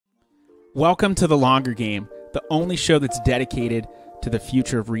Welcome to The Longer Game, the only show that's dedicated to the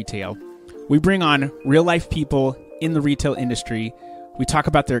future of retail. We bring on real-life people in the retail industry. We talk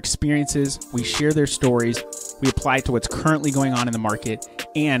about their experiences, we share their stories, we apply it to what's currently going on in the market,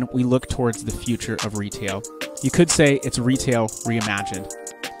 and we look towards the future of retail. You could say it's Retail Reimagined.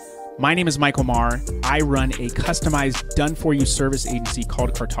 My name is Maher. I run a customized, done-for-you service agency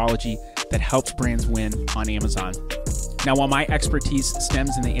called Cartology that helps brands win on Amazon. Now, while my expertise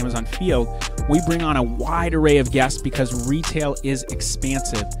stems in the Amazon field, we bring on a wide array of guests because retail is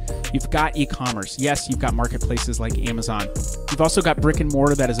expansive. You've got e-commerce. Yes, you've got marketplaces like Amazon. You've also got brick and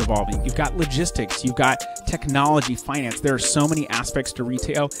mortar that is evolving. You've got logistics. You've got technology, finance. There are so many aspects to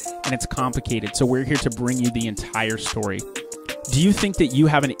retail, and it's complicated. So we're here to bring you the entire story. Do you think that you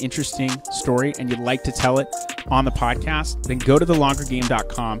have an interesting story and you'd like to tell it on the podcast? Then go to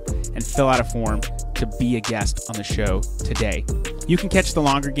thelongergame.com and fill out a form to be a guest on the show today. You can catch The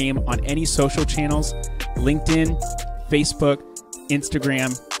Longer Game on any social channels: LinkedIn, Facebook,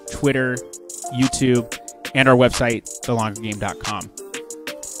 Instagram, Twitter, YouTube, and our website, thelongergame.com.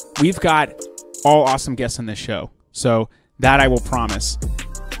 We've got all awesome guests on this show, so that I will promise.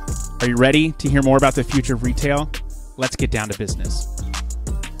 Are you ready to hear more about the future of retail? Let's get down to business.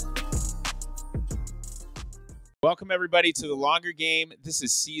 Welcome, everybody, to The Longer Game. This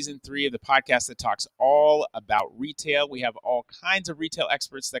is season 3 of the podcast that talks all about retail. We have all kinds of retail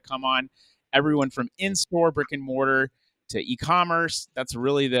experts that come on, everyone from in-store, brick and mortar, to e-commerce. That's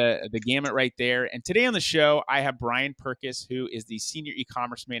really the gamut right there. And today on the show, I have Brian Perkis, who is the Senior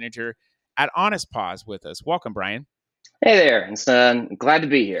E-commerce Manager at Honest Paws with us. Welcome, Brian. Hey there. It's glad to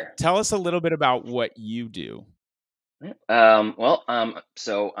be here. Tell us a little bit about what you do.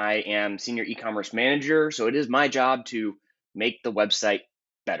 So I am Senior E-commerce Manager, so it is my job to make the website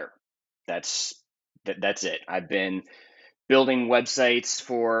better. That's it. I've been building websites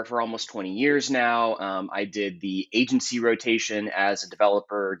for almost 20 years now. I did the agency rotation as a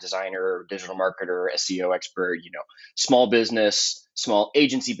developer, designer, digital marketer, SEO expert, small business, small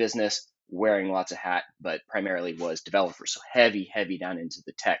agency business, wearing lots of hats, but primarily was developer. So heavy down into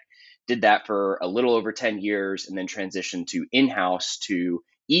the tech. Did that for a little over 10 years and then transitioned to in-house to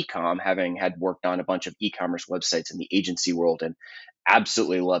e-com, having had worked on a bunch of e-commerce websites in the agency world and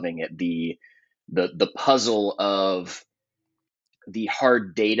absolutely loving it. The puzzle of the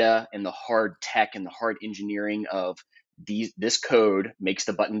hard data and the hard tech and the hard engineering of this code makes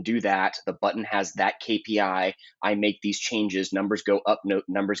the button do that. The button has that KPI. I make these changes. Numbers go up,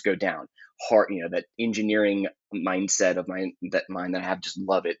 numbers go down. That engineering mindset of mine that I have, just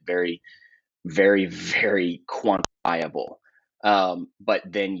love it. Very, very, very quantifiable. But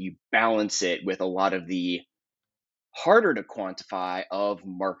then you balance it with a lot of the harder to quantify of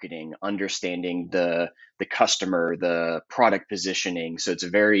marketing, understanding the customer, the product positioning. So it's a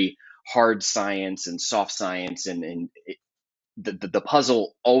very hard science and soft science, and the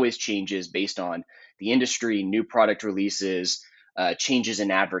puzzle always changes based on the industry, new product releases, changes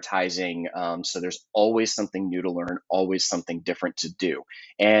in advertising. So there's always something new to learn, always something different to do,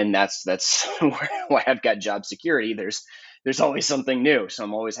 and that's why I've got job security. There's always something new, so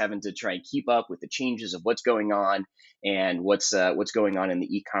I'm always having to try and keep up with the changes of what's going on and what's going on in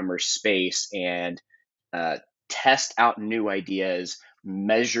the e-commerce space, and test out new ideas,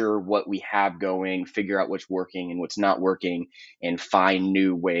 measure what we have going, figure out what's working and what's not working, and find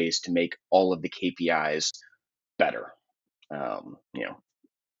new ways to make all of the KPIs better.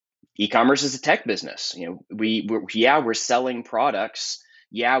 E-commerce is a tech business. We're selling products.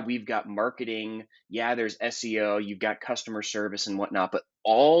 Yeah, we've got marketing. Yeah, there's SEO. You've got customer service and whatnot. But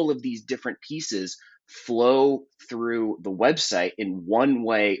all of these different pieces flow through the website in one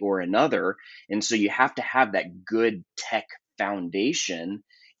way or another. And so you have to have that good tech foundation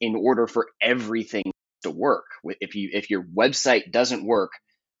in order for everything to work. If your website doesn't work,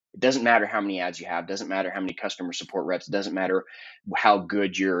 it doesn't matter how many ads you have, doesn't matter how many customer support reps, it doesn't matter how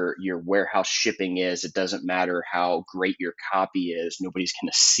good your warehouse shipping is, it doesn't matter how great your copy is. Nobody's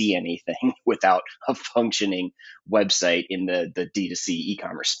going to see anything without a functioning website in the D2C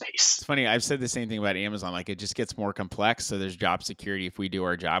e-commerce space. It's funny. I've said the same thing about Amazon. Like, it just gets more complex. So there's job security. If we do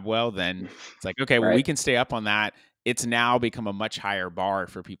our job well, then it's like, okay, well, Right. we can stay up on that. It's now become a much higher bar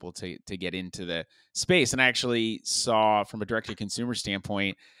for people to get into the space. And I actually saw, from a direct-to-consumer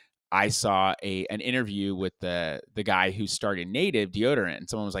standpoint, I saw an interview with the guy who started Native deodorant, and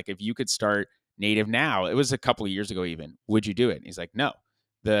someone was like, if you could start Native now, it was a couple of years ago even, would you do it? And he's like, no.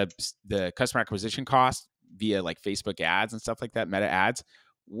 The customer acquisition cost via like Facebook ads and stuff like that, meta ads,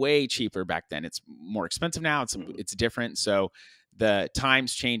 way cheaper back then. It's more expensive now. It's different. So the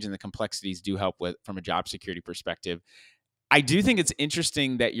times change and the complexities do help with from a job security perspective. I do think it's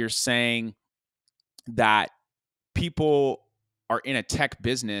interesting that you're saying that people are in a tech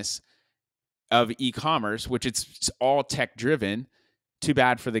business of e-commerce, which it's all tech driven. Too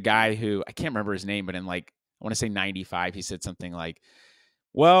bad for the guy who, I can't remember his name, but in like, I want to say 95, he said something like,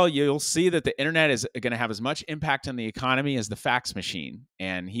 well, you'll see that the internet is going to have as much impact on the economy as the fax machine.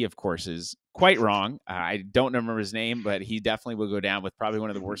 And he, of course, is quite wrong. I don't remember his name, but he definitely will go down with probably one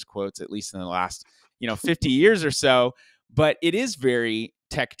of the worst quotes, at least in the last, 50 years or so. But it is very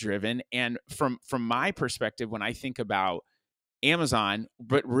tech driven. And from my perspective, when I think about Amazon,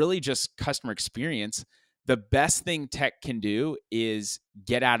 but really just customer experience, the best thing tech can do is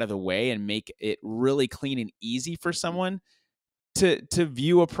get out of the way and make it really clean and easy for someone to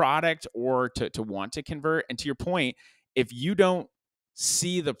view a product or to want to convert. And to your point, if you don't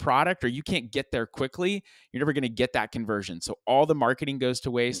see the product or you can't get there quickly, you're never going to get that conversion. So all the marketing goes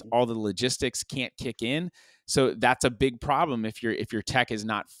to waste, all the logistics can't kick in. So that's a big problem if your tech is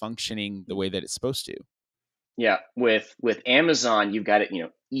not functioning the way that it's supposed to. Yeah, with Amazon, you've got it,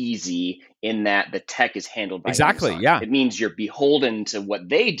 easy in that the tech is handled by Exactly. Amazon. Yeah. It means you're beholden to what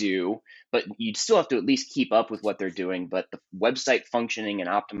they do, but you still have to at least keep up with what they're doing. But the website functioning and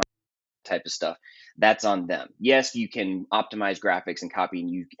optimizing type of stuff, that's on them. Yes, you can optimize graphics and copy and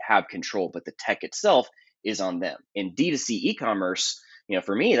you have control, but the tech itself is on them. In D2C e-commerce,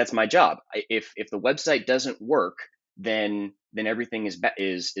 for me, that's my job. If the website doesn't work, then everything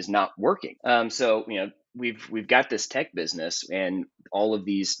is not working. So we've got this tech business and all of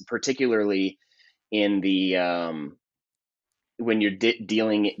these, particularly in the when you're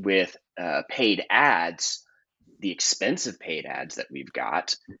dealing with paid ads, the expensive paid ads that we've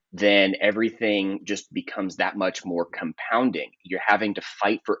got, then everything just becomes that much more compounding. You're having to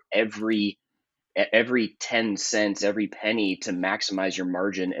fight for every 10 cents, every penny to maximize your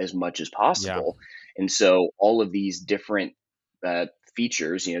margin as much as Yeah. possible. And so all of these different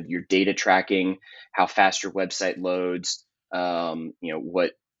features, your data tracking, how fast your website loads,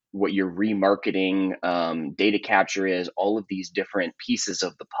 what your remarketing data capture is, all of these different pieces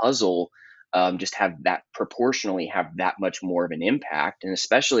of the puzzle just proportionally have that much more of an impact. And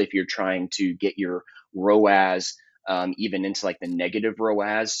especially if you're trying to get your ROAS even into like the negative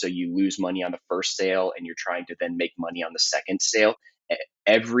ROAS. So you lose money on the first sale and you're trying to then make money on the second sale.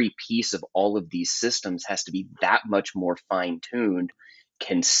 Every piece of all of these systems has to be that much more fine tuned,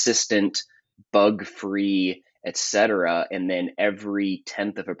 consistent, bug free, etc. And then every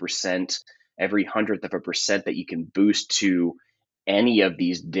 1/10%, every 100th of a% that you can boost to any of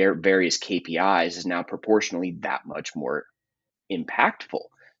these various KPIs is now proportionally that much more impactful.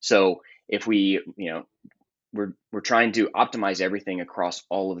 So if we're trying to optimize everything across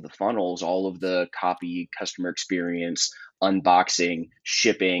all of the funnels, all of the copy, customer experience, unboxing,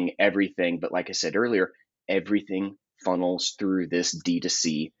 shipping, everything. But like I said earlier, everything funnels through this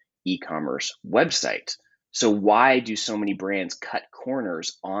D2C e-commerce website. So why do so many brands cut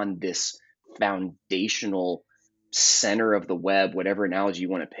corners on this foundational center of the web, whatever analogy you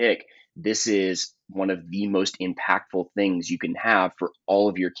want to pick? This is one of the most impactful things you can have for all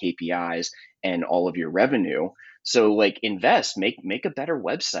of your KPIs and all of your revenue. So like invest, make a better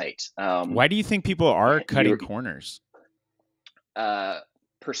website. Why do you think people are cutting corners?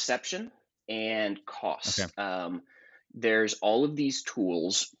 Perception and cost. Okay. There's all of these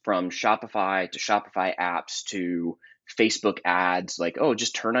tools from Shopify to Shopify apps to Facebook ads, like, oh,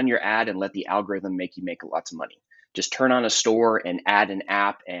 just turn on your ad and let the algorithm make you make lots of money. Just turn on a store and add an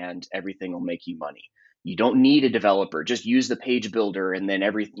app and everything will make you money. You don't need a developer. Just use the page builder and then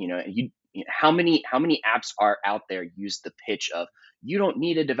how many apps are out there use the pitch of you don't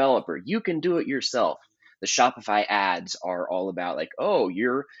need a developer. You can do it yourself. The Shopify ads are all about like, oh,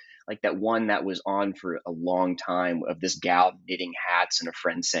 you're like that one that was on for a long time of this gal knitting hats and a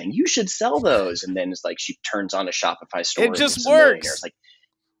friend saying, you should sell those. And then it's like she turns on a Shopify store It just and some millionaires. works. Like,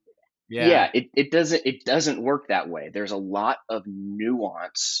 Yeah. it doesn't work that way. There's a lot of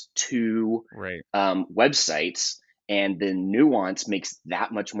nuance to Right. websites, and the nuance makes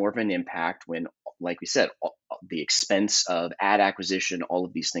that much more of an impact when, like we said, the expense of ad acquisition, all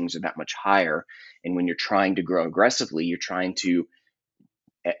of these things are that much higher. And when you're trying to grow aggressively, you're trying to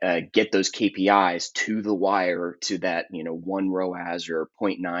get those KPIs to the wire to that 1 ROAS or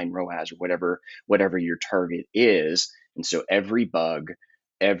 0.9 ROAS or whatever your target is. And so every bug,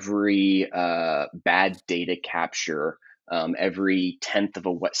 every bad data capture, every 1/10 of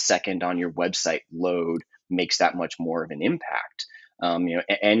a second on your website load makes that much more of an impact.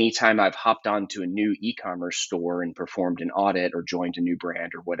 Anytime I've hopped onto a new e-commerce store and performed an audit or joined a new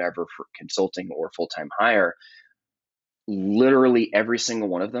brand or whatever for consulting or full-time hire, literally every single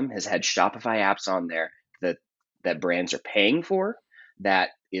one of them has had Shopify apps on there that that brands are paying for that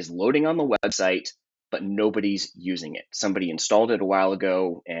is loading on the website, but nobody's using it. Somebody installed it a while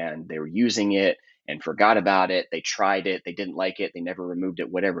ago and they were using it and forgot about it. They tried it, they didn't like it, they never removed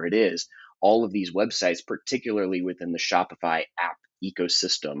it, whatever it is. All of these websites, particularly within the Shopify app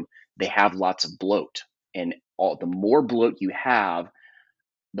ecosystem, they have lots of bloat. And the more bloat you have,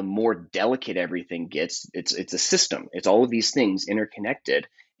 the more delicate everything gets. It's a system. It's all of these things interconnected,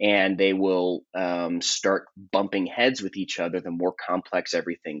 and they will start bumping heads with each other the more complex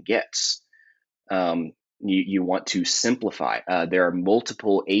everything gets. You want to simplify. There are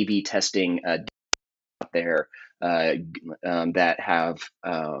multiple A/B testing out there that have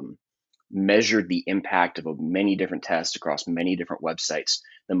measured the impact of many different tests across many different websites.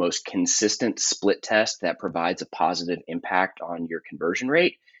 The most consistent split test that provides a positive impact on your conversion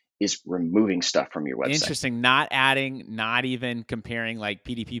rate is removing stuff from your website. Interesting. Not adding, not even comparing like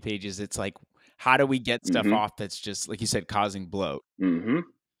PDP pages. It's like, how do we get stuff off that's just, like you said, causing bloat?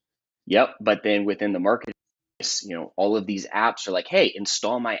 Yep. But then within the market, all of these apps are like, hey,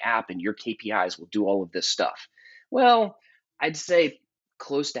 install my app and your KPIs will do all of this stuff. Well, I'd say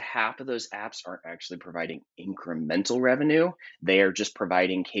close to half of those apps aren't actually providing incremental revenue. They are just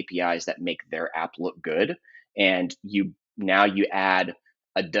providing KPIs that make their app look good. And you add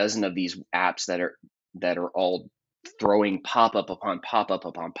a dozen of these apps that are all throwing pop-up upon pop-up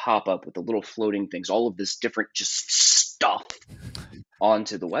upon pop-up with the little floating things, all of this different just stuff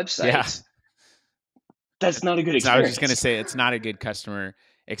onto the website. Yeah. That's not a good experience. I was just going to say, it's not a good customer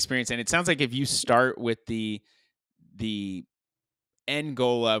experience. And it sounds like if you start with the end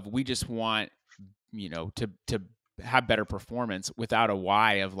goal of, we just want, to have better performance without a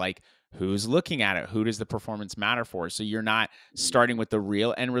why of like, who's looking at it? Who does the performance matter for? So you're not starting with the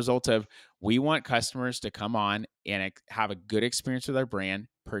real end result of, we want customers to come on and have a good experience with our brand,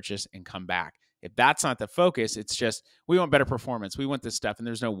 purchase, and come back. If that's not the focus, it's just, we want better performance. We want this stuff, and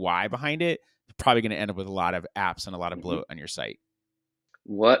there's no why behind it. You're probably going to end up with a lot of apps and a lot of bloat on your site.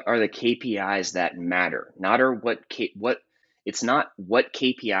 What are the KPIs that matter? It's not what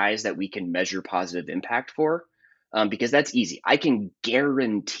KPIs that we can measure positive impact for, because that's easy. I can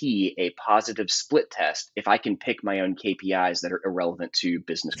guarantee a positive split test if I can pick my own KPIs that are irrelevant to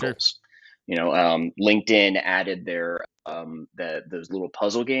business goals. LinkedIn added their those little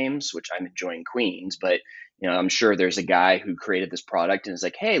puzzle games, which I'm enjoying Queens, but I'm sure there's a guy who created this product and is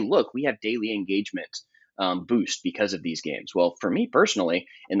like, hey, look, we have daily engagement boost because of these games. Well, for me personally,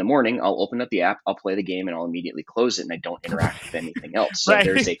 in the morning, I'll open up the app, I'll play the game, and I'll immediately close it, and I don't interact with anything else. So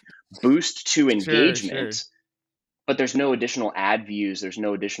there's a boost to engagement, but there's no additional ad views, there's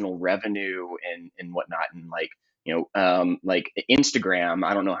no additional revenue and whatnot. And like Instagram,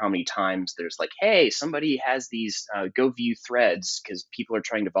 I don't know how many times there's like, hey, somebody has these go view threads because people are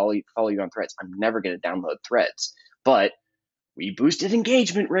trying to follow you on threads. I'm never going to download threads, but we boosted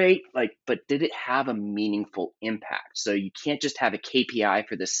engagement rate, but did it have a meaningful impact? So you can't just have a KPI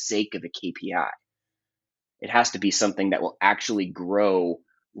for the sake of a KPI. It has to be something that will actually grow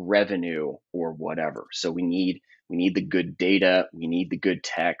revenue or whatever. So we need the good data, we need the good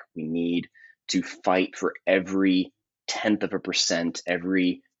tech, we need to fight for every 10th of a percent,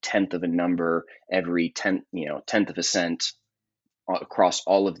 every 10th of a number, every 10th of a cent across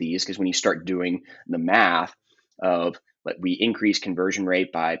all of these. Because when you start doing the math of, but we increase conversion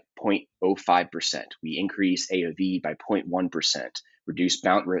rate by 0.05%, we increase AOV by 0.1%, reduce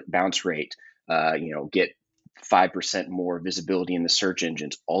bounce rate, get 5% more visibility in the search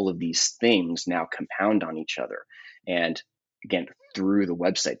engines. All of these things now compound on each other. And again, through the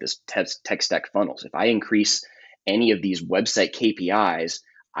website, this tech stack funnels. If I increase any of these website KPIs,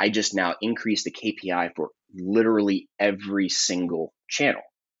 I just now increase the KPI for literally every single channel.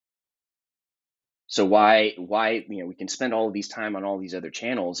 So why we can spend all of these time on all these other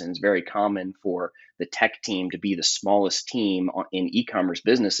channels, and it's very common for the tech team to be the smallest team in e-commerce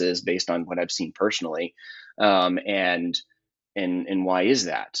businesses based on what I've seen personally. And why is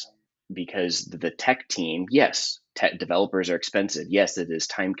that? Because the tech team, yes, tech developers are expensive. Yes, it is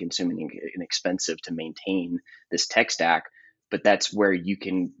time consuming and expensive to maintain this tech stack, but that's where you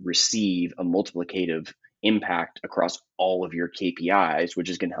can receive a multiplicative impact across all of your KPIs, which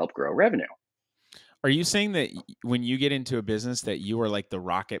is going to help grow revenue. Are you saying that when you get into a business that you are like the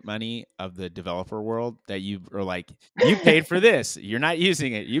rocket money of the developer world, that you are like, you paid for this, you're not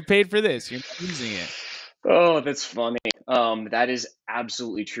using it. You paid for this, you're not using it. Oh, that's funny. That is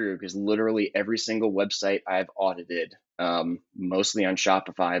absolutely true, because literally every single website I've audited, mostly on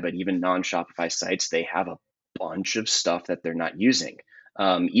Shopify, but even non-Shopify sites, they have a bunch of stuff that they're not using.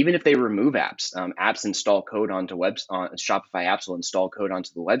 Even if they remove apps, apps install code onto Shopify apps will install code onto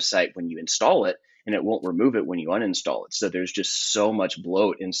the website when you install it, and it won't remove it when you uninstall it. So there's just so much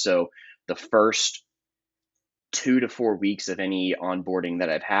bloat. And so the first 2 to 4 weeks of any onboarding that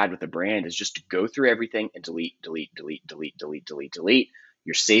I've had with a brand is just to go through everything and delete, delete, delete, delete, delete, delete, delete.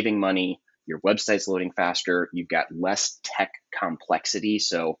 You're saving money. Your website's loading faster. You've got less tech complexity.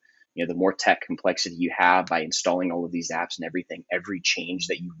 So, the more tech complexity you have by installing all of these apps and everything, every change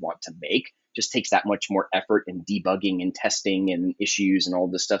that you want to make just takes that much more effort in debugging and testing and issues and all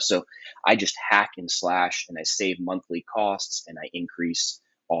this stuff. So I just hack and slash, and I save monthly costs, and I increase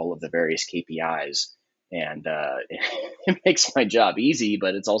all of the various KPIs. And it makes my job easy,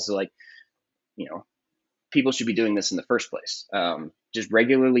 but it's also like, people should be doing this in the first place. Just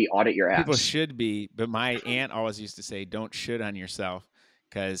regularly audit your apps. People should be, but my aunt always used to say, "Don't should on yourself,"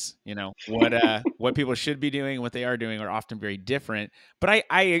 because what people should be doing and what they are doing are often very different. But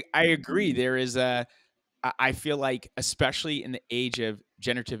I agree. There is I feel like, especially in the age of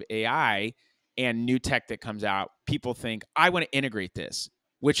generative AI and new tech that comes out, people think, I want to integrate this,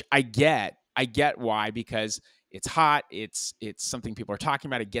 which I get. I get why, because it's hot. It's something people are talking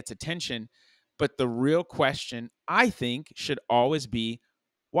about. It gets attention. But the real question, I think, should always be,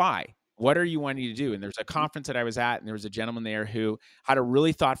 why? What are you wanting to do? And there's a conference that I was at, and there was a gentleman there who had a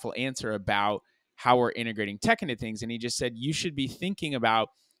really thoughtful answer about how we're integrating tech into things. And he just said, you should be thinking about,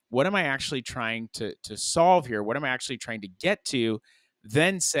 what am I actually trying to solve here? What am I actually trying to get to?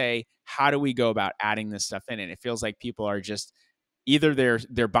 Then say, how do we go about adding this stuff in? And it feels like people are just either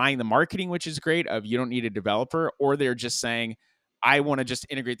they're buying the marketing, which is great, of you don't need a developer, or they're just saying, I want to just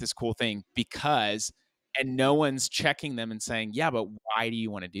integrate this cool thing because, and no one's checking them and saying, yeah, but why do you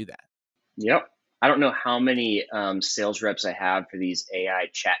want to do that? Yep. I don't know how many sales reps I have for these AI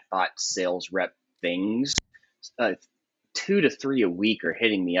chatbot sales rep things. 2 to 3 a week are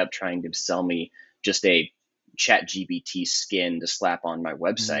hitting me up trying to sell me just a ChatGPT skin to slap on my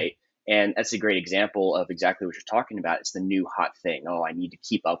website. And that's a great example of exactly what you're talking about. It's the new hot thing. Oh, I need to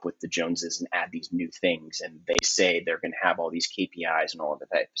keep up with the Joneses and add these new things. And they say they're going to have all these KPIs and all of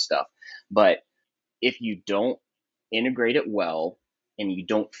that type of stuff. But if you don't integrate it well, and you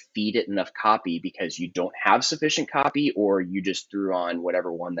don't feed it enough copy because you don't have sufficient copy, or you just threw on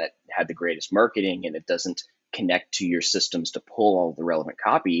whatever one that had the greatest marketing and it doesn't connect to your systems to pull all the relevant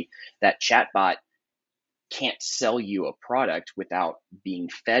copy, that chatbot can't sell you a product without being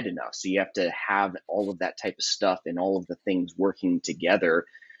fed enough. So you have to have all of that type of stuff and all of the things working together.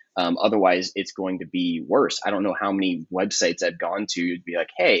 Otherwise, it's going to be worse. I don't know how many websites I've gone to be like,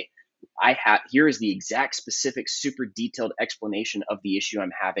 hey, here is the exact specific, super detailed explanation of the issue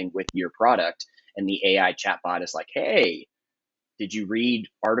I'm having with your product. And the AI chatbot is like, hey, did you read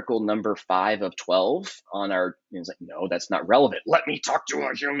article number 5 of 12 on our, and it's like, no, that's not relevant. Let me talk to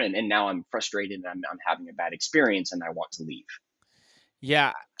a human. And now I'm frustrated and I'm having a bad experience and I want to leave.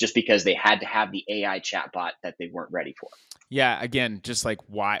 Yeah. Just because they had to have the AI chatbot that they weren't ready for. Yeah. Again, just like,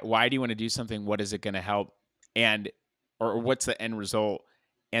 why do you want to do something? What is it going to help? Or what's the end result?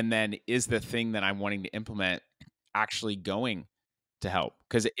 And then, is the thing that I'm wanting to implement actually going to help?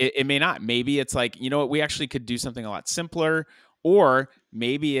 Because it may not. Maybe it's like, you know what, we actually could do something a lot simpler. Or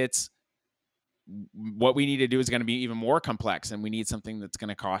maybe it's what we need to do is going to be even more complex, and we need something that's going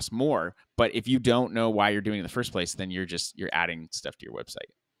to cost more. But if you don't know why you're doing it in the first place, then you're adding stuff to your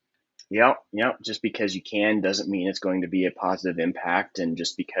website. Yep. Just because you can doesn't mean it's going to be a positive impact. And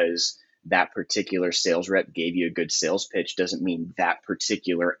just because that particular sales rep gave you a good sales pitch doesn't mean that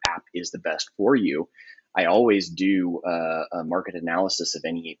particular app is the best for you. I always do a market analysis of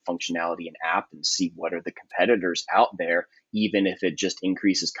any functionality and app and see what are the competitors out there, even if it just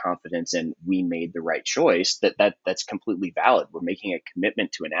increases confidence and we made the right choice. That's completely valid. We're making a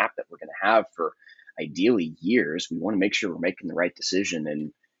commitment to an app that we're going to have for ideally years. We want to make sure we're making the right decision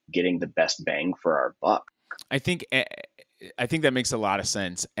and getting the best bang for our buck. I think that makes a lot of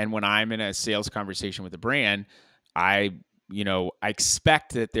sense. And when I'm in a sales conversation with a brand, I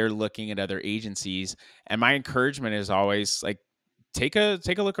expect that they're looking at other agencies, and my encouragement is always like, take a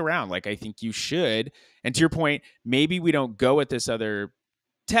look around. Like, I think you should. And to your point, maybe we don't go with this other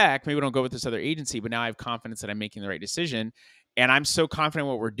tech, maybe we don't go with this other agency, but now I have confidence that I'm making the right decision. And I'm so confident in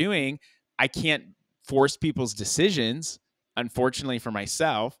what we're doing, I can't force people's decisions, unfortunately for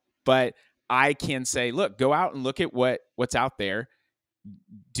myself, but I can say, look, go out and look at what's out there.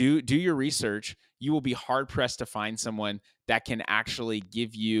 Do your research. You will be hard pressed to find someone that can actually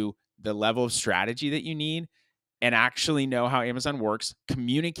give you the level of strategy that you need and actually know how Amazon works,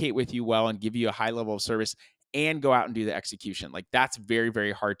 communicate with you well, and give you a high level of service, and go out and do the execution. Like, that's very,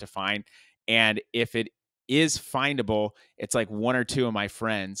 very hard to find. And if it is findable, it's like one or two of my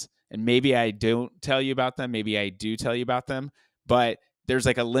friends, and maybe I don't tell you about them, maybe I do tell you about them, but there's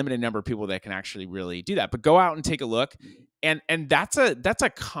like a limited number of people that can actually really do that. But go out and take a look. And that's a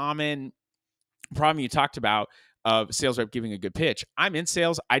common problem you talked about of sales rep giving a good pitch. I'm in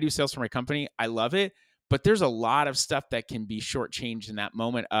sales. I do sales for my company. I love it. But there's a lot of stuff that can be shortchanged in that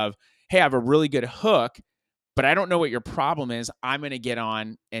moment of, hey, I have a really good hook, but I don't know what your problem is. I'm going to get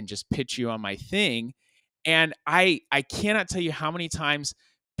on and just pitch you on my thing. And I cannot tell you how many times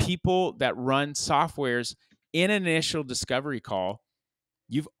people that run softwares in an initial discovery call,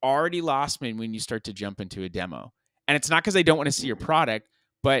 you've already lost me when you start to jump into a demo. And it's not because they don't want to see your product,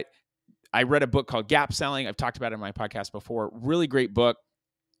 but I read a book called Gap Selling. I've talked about it in my podcast before. Really great book.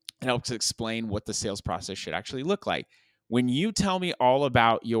 It helps explain what the sales process should actually look like. When you tell me all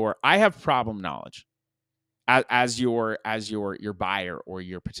about I have problem knowledge as your buyer or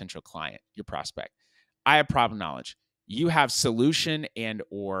your potential client, your prospect. I have problem knowledge. You have solution and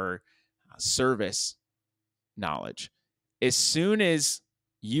or service knowledge. As soon as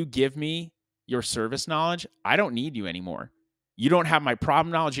you give me your service knowledge, I don't need you anymore. You don't have my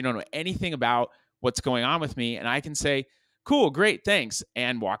problem knowledge. You don't know anything about what's going on with me. And I can say, cool, great, thanks,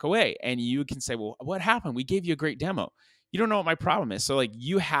 and walk away. And you can say, well, what happened? We gave you a great demo. You don't know what my problem is. So like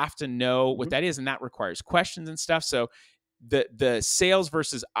you have to know what that is. And that requires questions and stuff. So the sales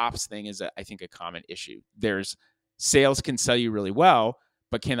versus ops thing is, I think, a common issue. There's sales can sell you really well,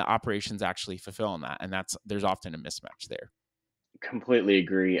 but can the operations actually fulfill on that? And there's often a mismatch there. Completely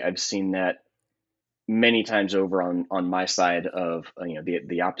agree. I've seen that many times over on my side of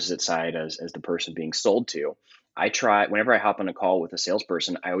the opposite side as the person being sold to. I try, whenever I hop on a call with a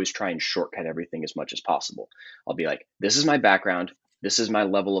salesperson, I always try and shortcut everything as much as possible. I'll be like, this is my background, this is my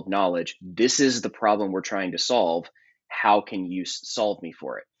level of knowledge, this is the problem we're trying to solve. How can you solve me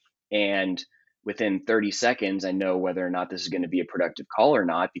for it? And within 30 seconds, I know whether or not this is going to be a productive call or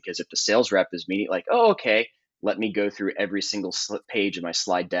not, because if the sales rep is meeting like, oh, okay, let me go through every single page of my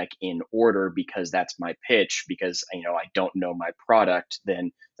slide deck in order because that's my pitch, because I don't know my product, then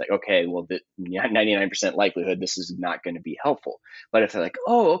it's like, okay, well, the 99% likelihood this is not going to be helpful. But if they're like,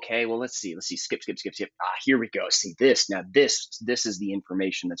 oh, okay, well, let's see, skip. Here we go. See this. Now this is the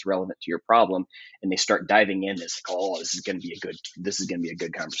information that's relevant to your problem. And they start diving in. It's like, oh, this is going to be a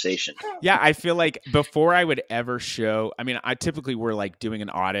good conversation. Yeah. I feel like before I would ever show, I typically we're like doing an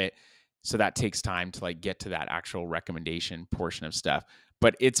audit. So that takes time to like get to that actual recommendation portion of stuff.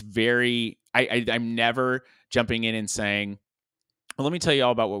 But it's I'm never jumping in and saying, well, let me tell you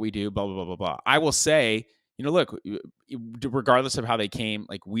all about what we do, blah, blah, blah, blah, blah. I will say, look, regardless of how they came,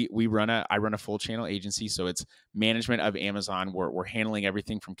 like I run a full channel agency. So it's management of Amazon. We're handling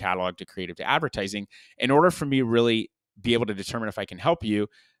everything from catalog to creative to advertising. In order for me to really be able to determine if I can help you,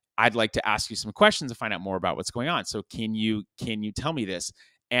 I'd like to ask you some questions to find out more about what's going on. So can you tell me this?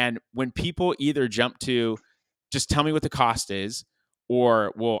 And when people either jump to just tell me what the cost is,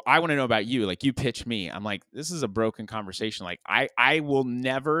 or, well, I want to know about you, like you pitch me, I'm like, this is a broken conversation. Like I will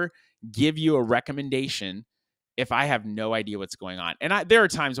never give you a recommendation if I have no idea what's going on. And there are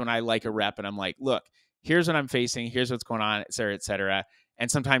times when I like a rep and I'm like, look, here's what I'm facing, here's what's going on, et cetera, et cetera. And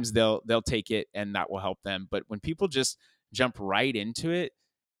sometimes they'll take it and that will help them. But when people just jump right into it,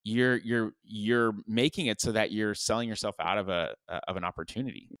 you're making it so that you're selling yourself out of an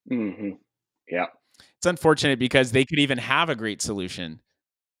opportunity. Mm-hmm. Yeah. It's unfortunate because they could even have a great solution,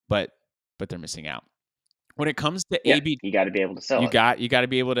 but they're missing out. When it comes to A/B, you got to be able to sell. You got to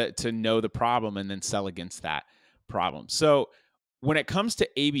be able to know the problem and then sell against that problem. So when it comes to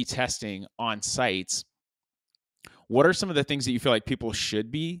A/B testing on sites, what are some of the things that you feel like people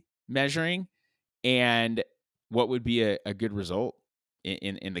should be measuring, and what would be a good result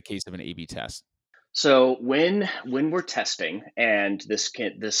in the case of an A/B test? So when we're testing, and this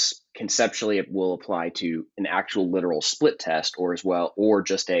conceptually it will apply to an actual literal split test, or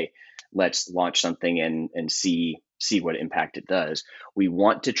just a let's launch something and see what impact it does. We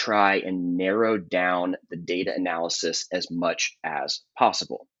want to try and narrow down the data analysis as much as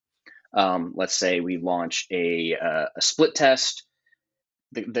possible. Let's say we launch a split test,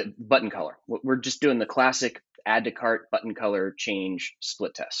 the button color. We're just doing the classic add to cart button color change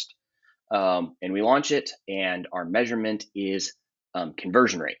split test. And we launch it, and our measurement is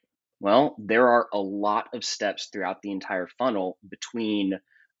conversion rate. Well, there are a lot of steps throughout the entire funnel between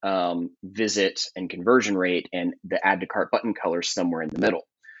visit and conversion rate, and the add to cart button color somewhere in the middle.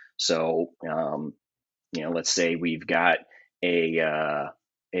 So, let's say we've got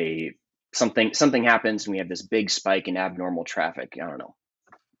something happens, and we have this big spike in abnormal traffic. I don't know.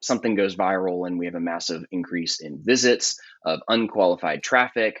 Something goes viral, and we have a massive increase in visits of unqualified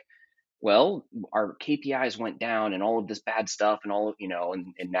traffic. Well, our KPIs went down and all of this bad stuff and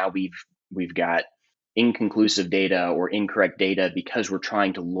and now we've got inconclusive data or incorrect data because we're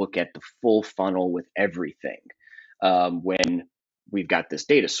trying to look at the full funnel with everything. When we've got this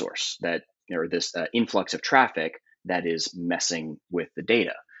data source that, or this influx of traffic that is messing with the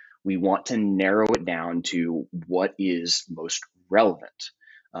data. We want to narrow it down to what is most relevant.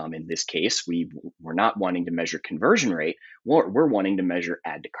 In this case, we're not wanting to measure conversion rate. We're wanting to measure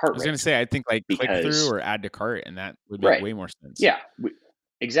add to I cart was going to rate say, I think like click through because, or add to cart, and that would make right, way more sense. yeah,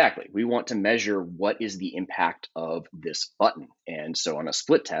 exactly. We want to measure what is the impact of this button. And so on a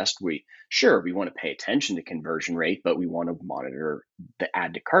split test, we want to pay attention to conversion rate, but we want to monitor the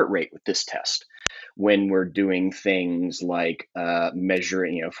add to cart rate with this test. When we're doing things like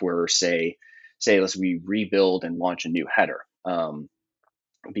measuring, if we're let's we rebuild and launch a new header.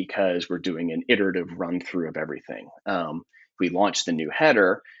 Because we're doing an iterative run through of everything. We launch the new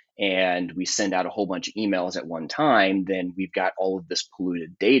header and we send out a whole bunch of emails at one time, then we've got all of this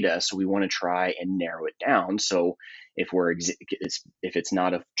polluted data. So we want to try and narrow it down. So if it's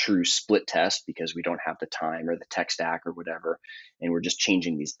not a true split test because we don't have the time or the tech stack or whatever, and we're just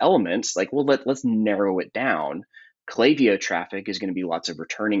changing these elements, like, well, let's narrow it down. Klaviyo traffic is going to be lots of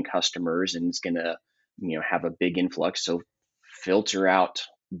returning customers and it's going to have a big influx. So filter out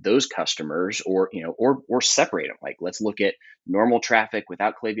those customers, or separate them. Like, let's look at normal traffic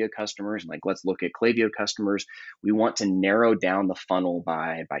without Klaviyo customers, and like, let's look at Klaviyo customers. We want to narrow down the funnel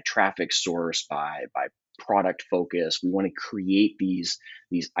by traffic source, by product focus. We want to create these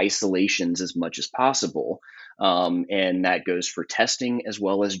isolations as much as possible, and that goes for testing as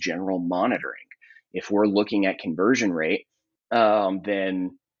well as general monitoring. If we're looking at conversion rate,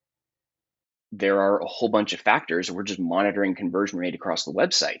 then there are a whole bunch of factors. We're just monitoring conversion rate across the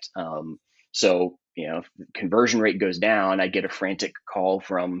website. So, if conversion rate goes down, I get a frantic call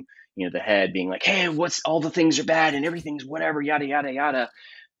from, the head being like, hey, what's all the things are bad and everything's whatever, yada, yada, yada.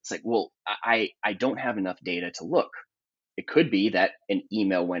 It's like, well, I don't have enough data to look. It could be that an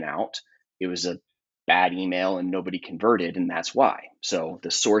email went out. It was a bad email and nobody converted, and that's why. So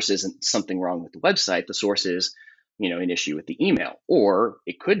the source isn't something wrong with the website. The source is, an issue with the email. Or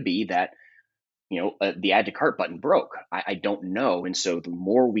it could be that the add to cart button broke. I don't know. And so the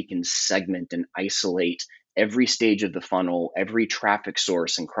more we can segment and isolate every stage of the funnel, every traffic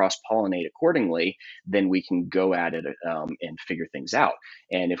source, and cross pollinate accordingly, then we can go at it and figure things out.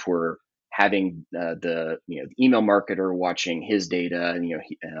 And if we're having the email marketer watching his data, and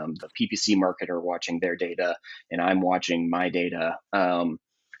the PPC marketer watching their data, and I'm watching my data,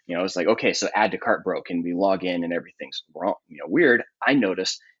 it's like, okay, so add to cart broke, and we log in and everything's wrong. Weird. I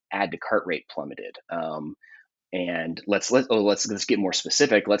noticed add to cart rate plummeted. And let's get more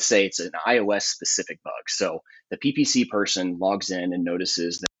specific. Let's say it's an iOS specific bug. So the PPC person logs in and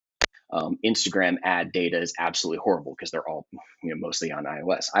notices that Instagram ad data is absolutely horrible because they're all mostly on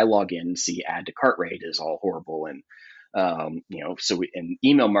iOS. I log in and see add to cart rate is all horrible, and and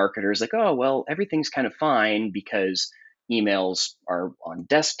email marketers like, oh well, everything's kind of fine because emails are on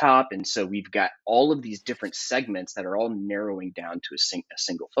desktop, and so we've got all of these different segments that are all narrowing down to a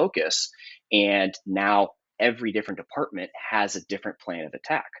single focus, and now every different department has a different plan of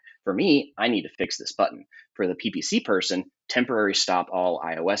attack. For me, I need to fix this button. For the PPC person, temporary stop all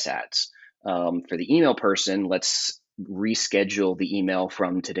iOS ads. For the email person, let's reschedule the email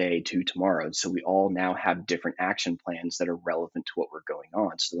from today to tomorrow. So we all now have different action plans that are relevant to what we're going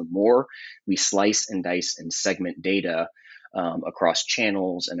on. So the more we slice and dice and segment data across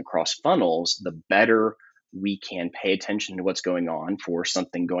channels and across funnels, the better we can pay attention to what's going on for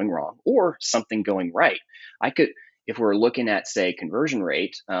something going wrong or something going right. If we're looking at, say, conversion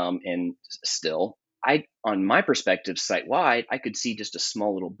rate, and still, on my perspective, site wide, I could see just a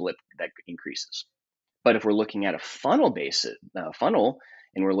small little blip that increases. But if we're looking at a funnel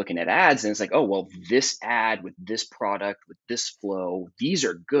and we're looking at ads, and it's like, oh, well, this ad with this product, with this flow, these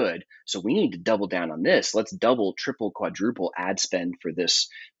are good. So we need to double down on this. Let's double, triple, quadruple ad spend for this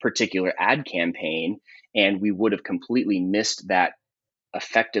particular ad campaign. And we would have completely missed that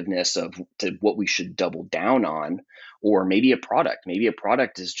effectiveness to what we should double down on. Or maybe a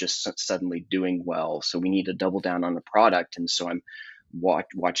product is just suddenly doing well, so we need to double down on the product. And so I'm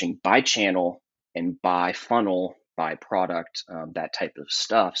watching by channel and by funnel, by product, that type of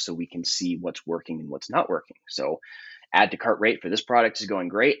stuff, so we can see what's working and what's not working. So add to cart rate for this product is going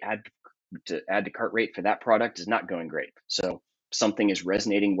great. Add to cart rate for that product is not going great. So something is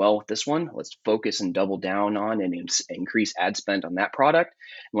resonating well with this one. Let's focus and double down on and increase ad spend on that product.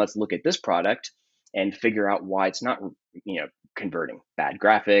 And let's look at this product and figure out why it's not, converting. Bad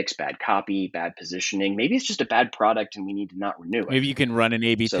graphics, bad copy, bad positioning. Maybe it's just a bad product and we need to not renew it. Maybe you can run an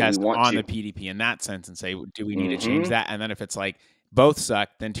A/B So test on the PDP in that sense and say, do we need to change that? And then if it's like both suck,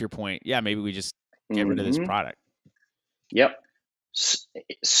 then to your point, yeah, maybe we just get rid of this Mm-hmm. product. Yep.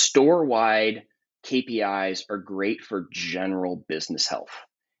 Store-wide KPIs are great for general business health.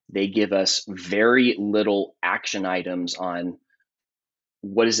 They give us very little action items on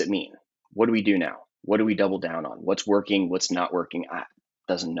what does it mean? What do we do now? What do we double down on? What's working? What's not working?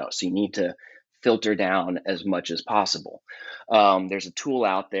 Doesn't know. So you need to filter down as much as possible. There's a tool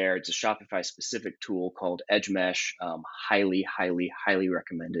out there. It's a Shopify specific tool called Edge Mesh. Highly, highly, highly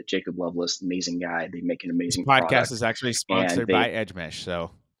recommend it. Jacob Lovelace, amazing guy. They make an This amazing podcast product. is actually And sponsored by Edge Mesh,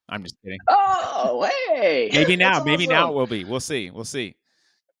 so I'm just kidding. oh, hey, Maybe now, that's maybe now it awesome. will be. We'll see. We'll see.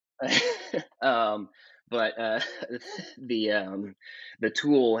 But the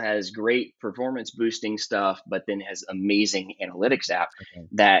tool has great performance boosting stuff, but then has amazing analytics app Okay.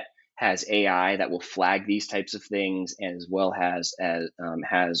 that has AI that will flag these types of things, and as well has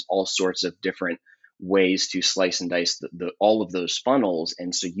all sorts of different ways to slice and dice all of those funnels,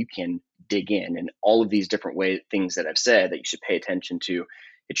 and so you can dig in and all of these different things that I've said that you should pay attention to.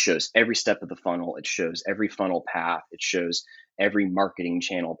 It shows every step of the funnel. It shows every funnel path. It shows every marketing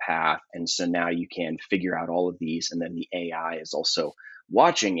channel path. And so now you can figure out all of these. And then the AI is also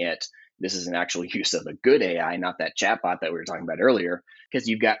watching it. This is an actual use of a good AI, not that chatbot that we were talking about earlier, because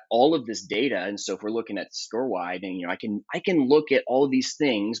you've got all of this data. And so if we're looking at store wide, and I can look at all of these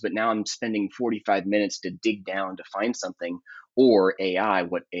things, but now I'm spending 45 minutes to dig down to find something. Or AI,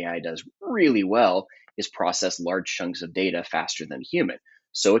 what AI does really well is process large chunks of data faster than a human.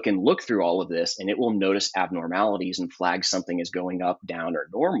 So it can look through all of this and it will notice abnormalities and flag something as going up, down, or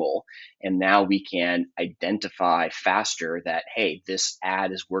normal. And now we can identify faster that, hey, this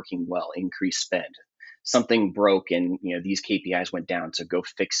ad is working well, increase spend. Something broke and these KPIs went down, so go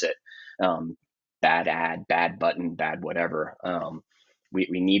fix it. Bad ad, bad button, bad whatever. We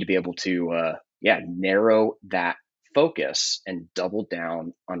need to be able to narrow that focus and double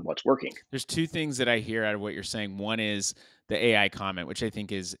down on what's working. There's two things that I hear out of what you're saying. One is the AI comment, which I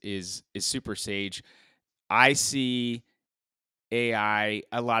think is super sage. I see AI.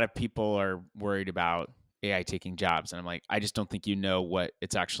 A lot of people are worried about AI taking jobs, and I'm like, I just don't think you know what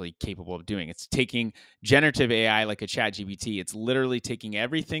it's actually capable of doing. It's taking generative AI like a Chat GPT. It's literally taking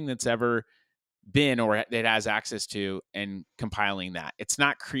everything that's ever been or it has access to and compiling that. It's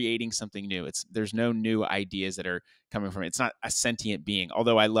not creating something new. There's no new ideas that are coming from it. It's not a sentient being.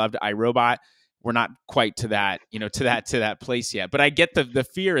 Although I loved iRobot, we're not quite to that, to that place yet. But I get the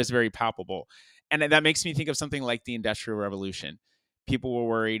fear is very palpable. And that makes me think of something like the Industrial Revolution. People were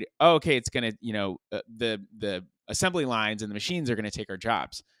worried, oh, okay, it's going to, the assembly lines and the machines are going to take our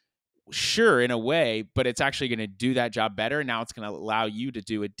jobs. Sure, in a way, but it's actually going to do that job better. Now it's going to allow you to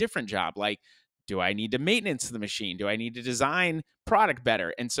do a different job. Like, do I need to maintenance the machine? Do I need to design product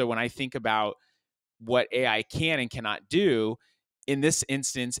better? And so when I think about what AI can and cannot do, in this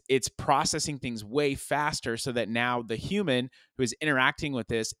instance, it's processing things way faster so that now the human who is interacting with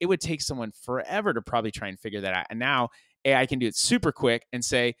this, it would take someone forever to probably try and figure that out. And now AI can do it super quick and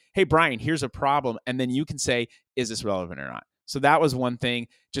say, hey, Brian, here's a problem. And then you can say, is this relevant or not? So that was one thing,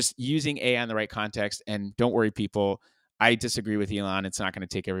 just using AI in the right context. And don't worry, people, I disagree with Elon. It's not going to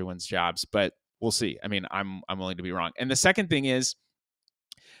take everyone's jobs, but we'll see. I mean, I'm willing to be wrong. And the second thing is,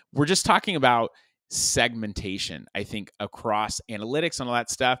 we're just talking about segmentation, I think, across analytics and all that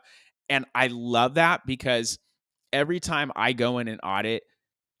stuff. And I love that because every time I go in and audit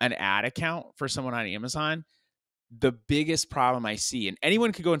an ad account for someone on Amazon, the biggest problem I see, and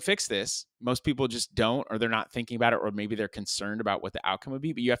anyone could go and fix this, most people just don't, or they're not thinking about it, or maybe they're concerned about what the outcome would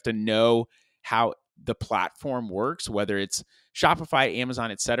be, but you have to know how the platform works, whether it's Shopify,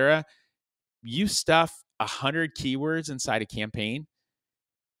 Amazon, etc. You stuff 100 keywords inside a campaign,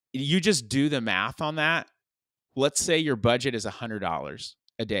 you just do the math on that. Let's say your budget is $100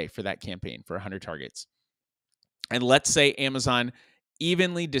 a day for that campaign for 100 targets. And let's say Amazon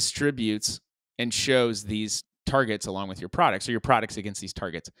evenly distributes and shows these targets along with your products, or your products against these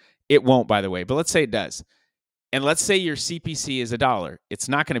targets. It won't, by the way, but let's say it does. And let's say your CPC is $1. It's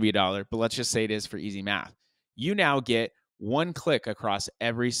not going to be $1, but let's just say it is for easy math. You now get one click across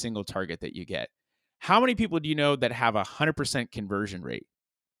every single target that you get. How many people do you know that have a 100% conversion rate?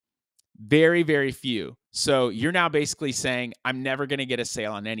 Very, very few. So you're now basically saying, I'm never going to get a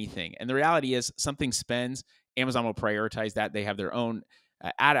sale on anything. And the reality is, something spends, Amazon will prioritize that. They have their own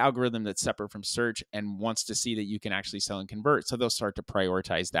ad algorithm that's separate from search and wants to see that you can actually sell and convert. So they'll start to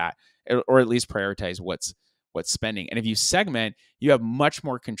prioritize that, or at least prioritize what's spending. And if you segment, you have much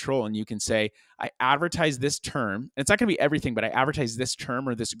more control, and you can say, I advertise this term, and it's not going to be everything, but I advertise this term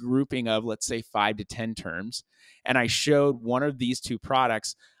or this grouping of, let's say, 5 to 10 terms, and I showed one of these two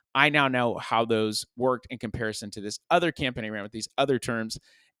products. I now know how those worked in comparison to this other campaign I ran with these other terms.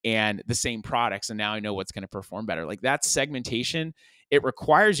 and the same products. And now I know what's going to perform better. Like that's segmentation. It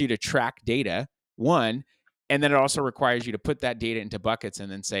requires you to track data, one, and then it also requires you to put that data into buckets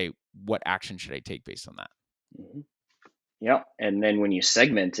and then say, what action should I take based on that? Mm-hmm. Yeah, and then when you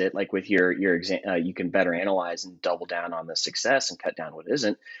segment it, like with your exam, you can better analyze and double down on the success and cut down what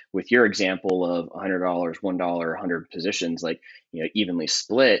isn't. With your example of $100, $1, 100 positions, like evenly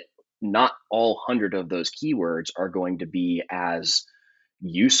split, not all 100 of those keywords are going to be as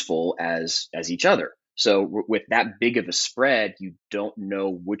useful as each other. So with that big of a spread, you don't know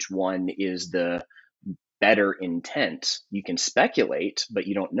which one is the better intent. You can speculate, but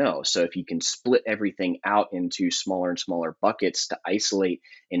you don't know. So if you can split everything out into smaller and smaller buckets to isolate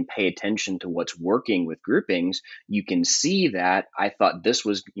and pay attention to what's working with groupings, you can see that I thought this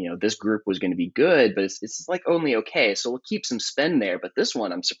was, this group was going to be good, but it's like only okay. So we'll keep some spend there. But this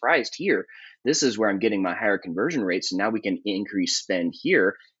one, I'm surprised here. This is where I'm getting my higher conversion rates. And now we can increase spend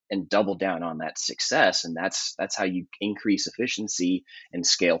here and double down on that success. And that's how you increase efficiency and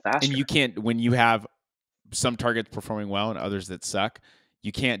scale faster. And you can't, when you have some targets performing well and others that suck,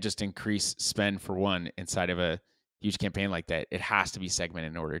 you can't just increase spend for one inside of a huge campaign like that. It has to be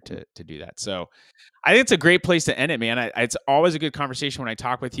segmented in order to do that. So I think it's a great place to end it, man. It's always a good conversation when I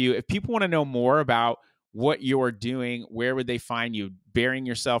talk with you. If people want to know more about what you're doing, where would they find you? Bearing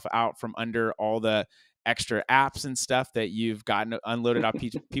yourself out from under all the extra apps and stuff that you've gotten unloaded off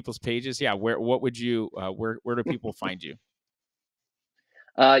people's pages. Yeah. Where do people find you?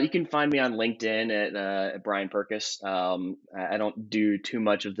 You can find me on LinkedIn at Brian Purkis. I don't do too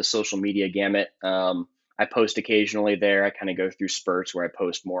much of the social media gamut. I post occasionally there. I kind of go through spurts where I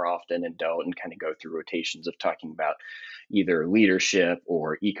post more often and don't, and kind of go through rotations of talking about either leadership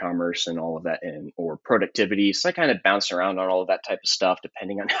or e-commerce and all of that, or productivity. So I kind of bounce around on all of that type of stuff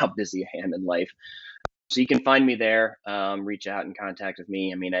depending on how busy I am in life. So you can find me there. Reach out and contact with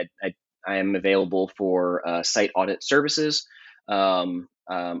me. I mean, I am available for site audit services.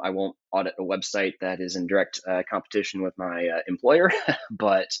 I won't audit a website that is in direct competition with my employer,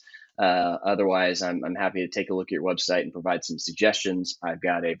 but otherwise, I'm happy to take a look at your website and provide some suggestions. I've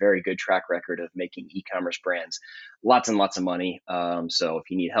got a very good track record of making e-commerce brands lots and lots of money. So if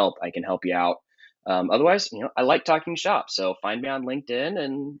you need help, I can help you out. Otherwise, I like talking shop. So find me on LinkedIn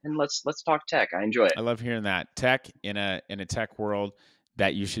and let's talk tech. I enjoy it. I love hearing that. Tech in a tech world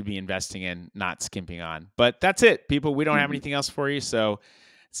that you should be investing in, not skimping on. But that's it, people. We don't have anything else for you, so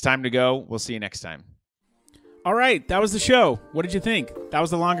it's time to go. We'll see you next time. All right, that was the show. What did you think? That was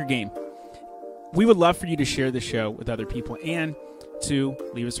the longer game. We would love for you to share the show with other people and to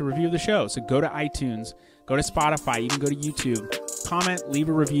leave us a review of the show. So go to iTunes, go to Spotify, you can go to YouTube, comment, leave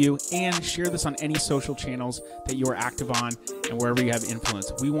a review, and share this on any social channels that you are active on and wherever you have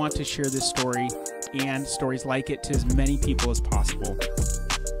influence. We want to share this story and stories like it to as many people as possible.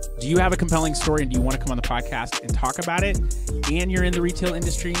 Do you have a compelling story and do you want to come on the podcast and talk about it, and you're in the retail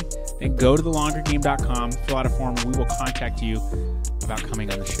industry? Then go to thelongergame.com, fill out a form, and we will contact you about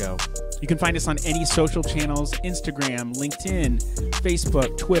coming on the show. You can find us on any social channels, Instagram, LinkedIn,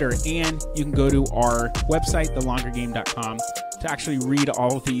 Facebook, Twitter, and you can go to our website, thelongergame.com, to actually read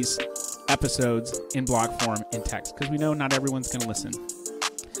all of these episodes in blog form in text, because we know not everyone's going to listen.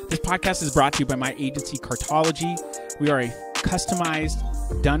 This podcast is brought to you by my agency, Cartology. We are a customized,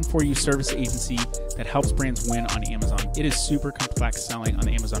 done-for-you service agency that helps brands win on Amazon. It is super complex selling on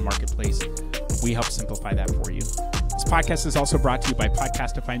the Amazon Marketplace. We help simplify that for you. This podcast is also brought to you by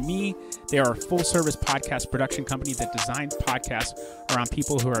Podcastify Me. They are a full-service podcast production company that designs podcasts around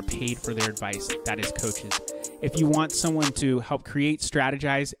people who are paid for their advice. That is coaches. If you want someone to help create,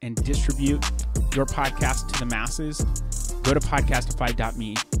 strategize, and distribute your podcast to the masses, go to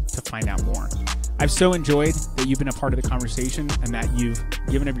podcastify.me to find out more. I've so enjoyed that you've been a part of the conversation and that you've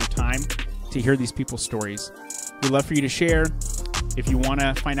given of your time to hear these people's stories. We'd love for you to share. If you want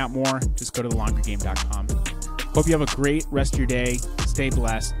to find out more, just go to thelongergame.com. Hope you have a great rest of your day. Stay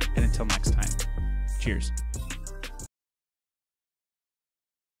blessed. And until next time, cheers.